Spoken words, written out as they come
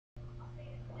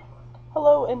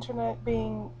Hello, internet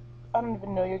being. I don't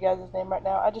even know your guys' name right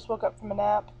now. I just woke up from a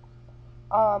nap.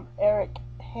 Eric,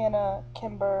 Hannah,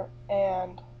 Kimber,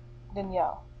 and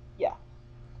Danielle. Yeah,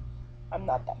 I'm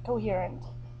not that coherent.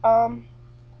 Um,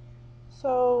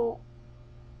 so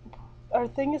our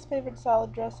thing is favorite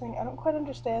salad dressing. I don't quite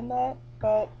understand that,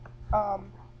 but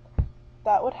um,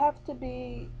 that would have to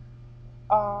be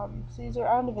Caesar.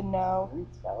 I don't even know.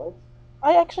 Eat salads?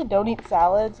 I actually don't eat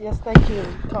salads. Yes, thank you,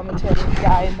 commentator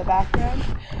guy in the background.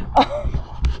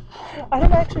 I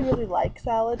don't actually really like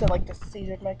salads. I like just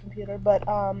Caesared my computer, but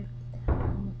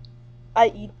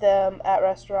I eat them at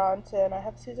restaurants and I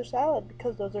have Caesar salad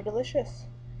because those are delicious.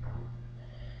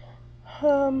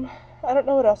 Um, I don't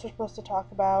know what else we're supposed to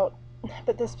talk about,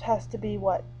 but this has to be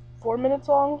what, 4 minutes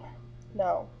long?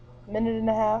 No, minute and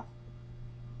a half.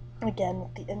 Again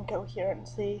with the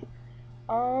incoherency.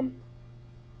 Um,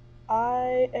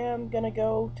 I am gonna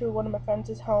go to one of my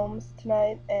friends' homes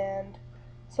tonight and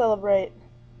celebrate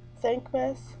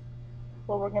Thankmas,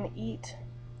 where we're gonna eat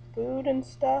food and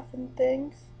stuff and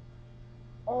things.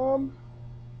 Um,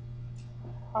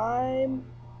 I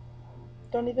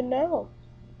don't even know.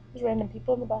 There's random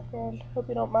people in the background. Hope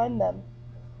you don't mind them.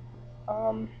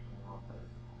 Um,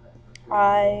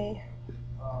 I'm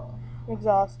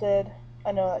exhausted.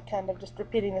 I know that kind of just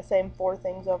repeating the same four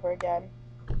things over again.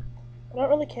 I don't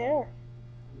really care.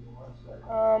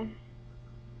 Um,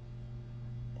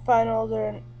 finals are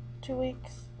in 2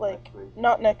 weeks. Like,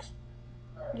 not next.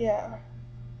 Yeah.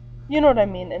 You know what I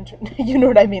mean, you know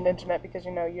what I mean, internet, because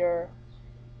you know you're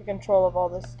in control of all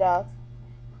this stuff.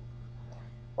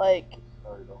 Like,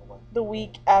 the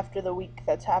week after the week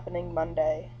that's happening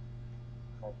Monday.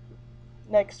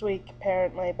 Next week,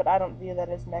 apparently, but I don't view that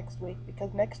as next week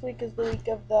because next week is the week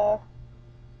of the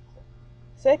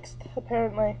 6th,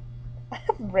 apparently. I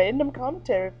have a random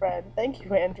commentary friend. Thank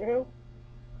you, Andrew.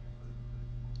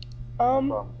 I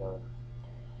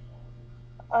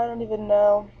don't even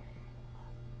know.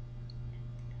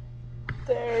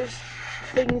 There's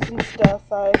things and stuff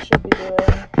I should be doing,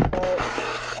 but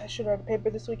I should write a paper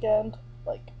this weekend,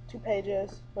 like 2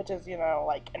 pages, which is,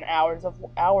 like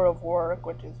hour of work,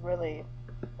 which is really,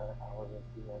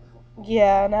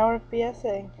 yeah, an hour of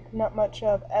BSing, not much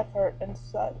of effort and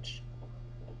such.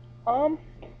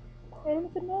 I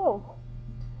don't even know.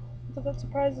 So that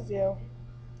surprises you.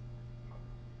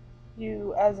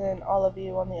 You, as in all of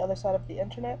you on the other side of the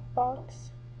internet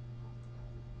box.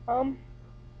 I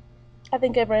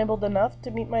think I've rambled enough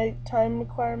to meet my time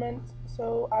requirements,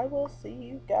 so I will see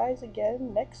you guys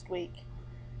again next week.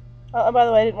 By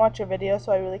the way, I didn't watch your video,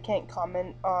 so I really can't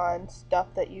comment on stuff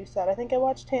that you said. I think I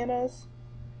watched Hannah's,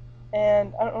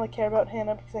 and I don't really care about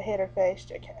Hannah because I hate her face.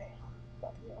 JK.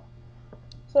 Love you.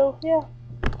 So, yeah,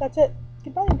 that's it.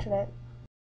 Goodbye, internet.